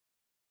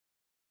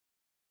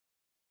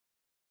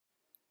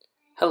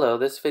Hello,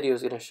 this video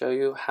is going to show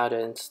you how to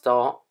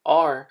install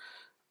R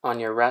on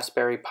your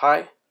Raspberry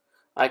Pi.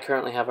 I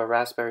currently have a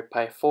Raspberry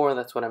Pi 4,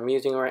 that's what I'm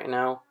using right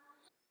now.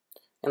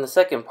 In the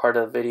second part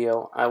of the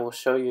video, I will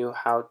show you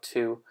how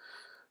to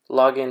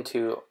log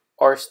into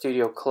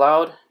RStudio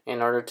Cloud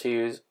in order to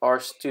use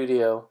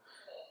RStudio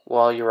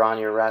while you're on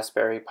your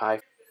Raspberry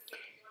Pi.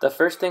 The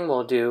first thing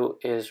we'll do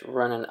is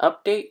run an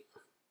update.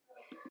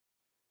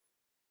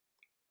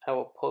 I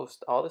will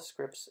post all the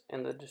scripts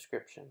in the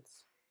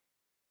descriptions.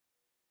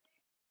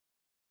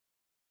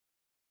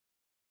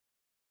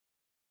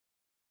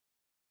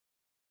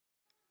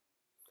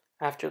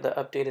 After the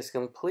update is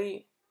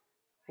complete,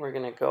 we're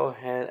going to go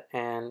ahead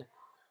and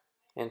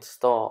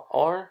install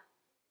R.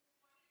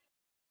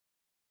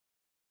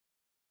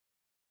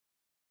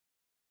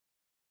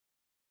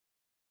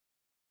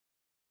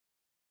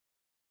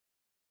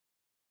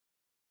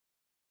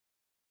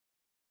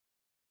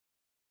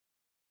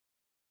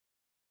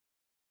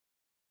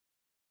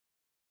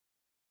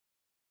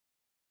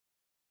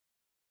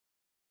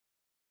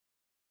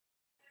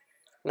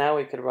 Now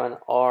we could run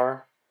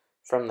R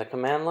from the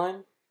command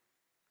line,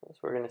 as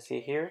we're going to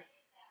see here.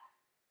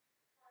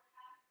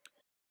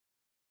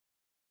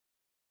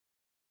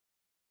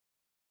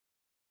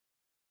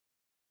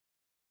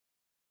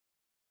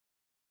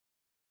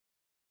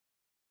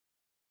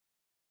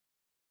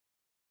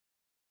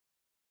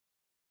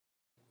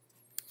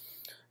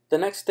 The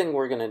next thing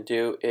we're going to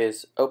do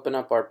is open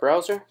up our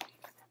browser.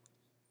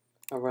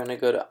 And we're going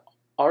to go to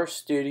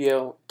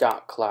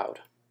RStudio.cloud.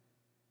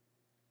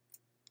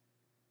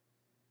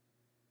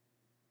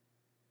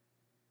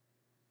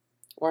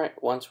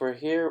 Alright, once we're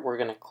here, we're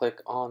going to click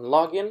on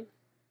Login.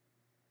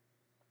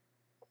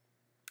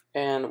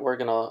 And we're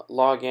going to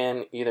log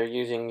in either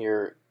using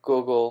your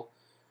Google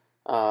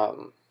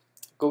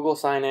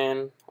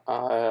sign-in,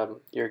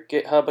 your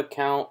GitHub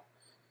account,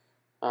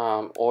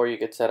 or you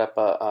could set up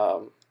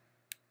an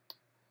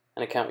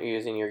account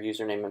using your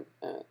username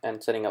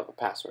and setting up a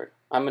password.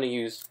 I'm going to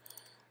use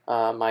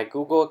my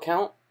Google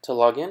account to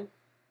log in.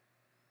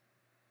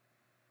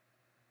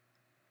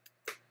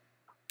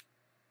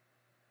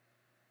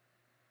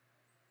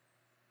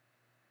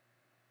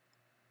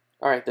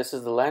 Alright, this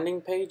is the landing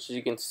page. As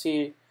you can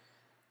see,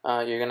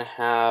 you're going to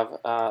have,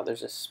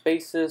 there's a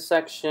spaces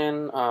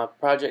section,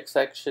 project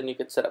section. You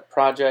could set up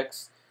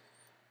projects.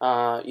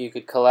 You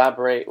could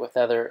collaborate with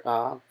other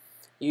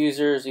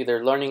users,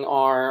 either learning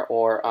R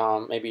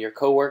or maybe your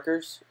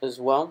coworkers as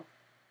well.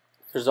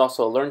 There's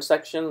also a learn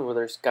section where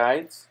there's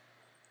guides.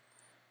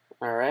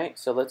 Alright,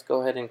 so let's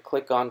go ahead and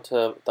click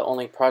onto the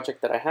only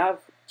project that I have,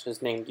 which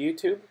is named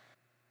YouTube.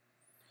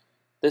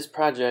 This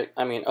project,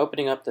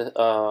 opening up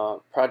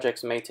the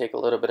projects may take a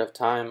little bit of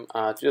time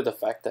due to the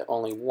fact that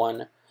only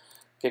 1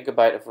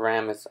 GB of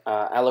RAM is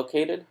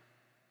allocated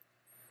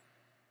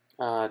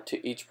to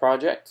each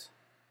project.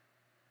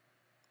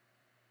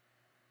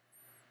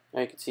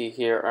 Now you can see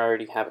here I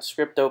already have a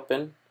script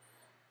open.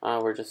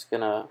 I'm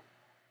gonna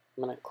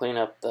clean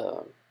up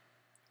the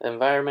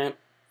environment,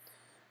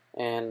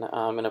 and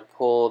I'm gonna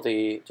pull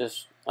the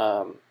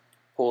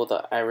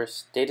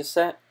iris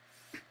dataset.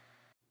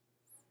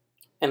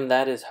 And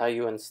that is how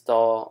you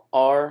install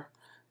R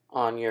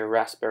on your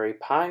Raspberry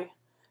Pi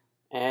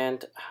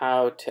and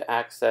how to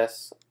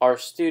access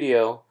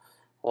RStudio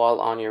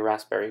while on your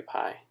Raspberry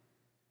Pi.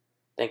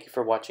 Thank you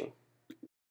for watching.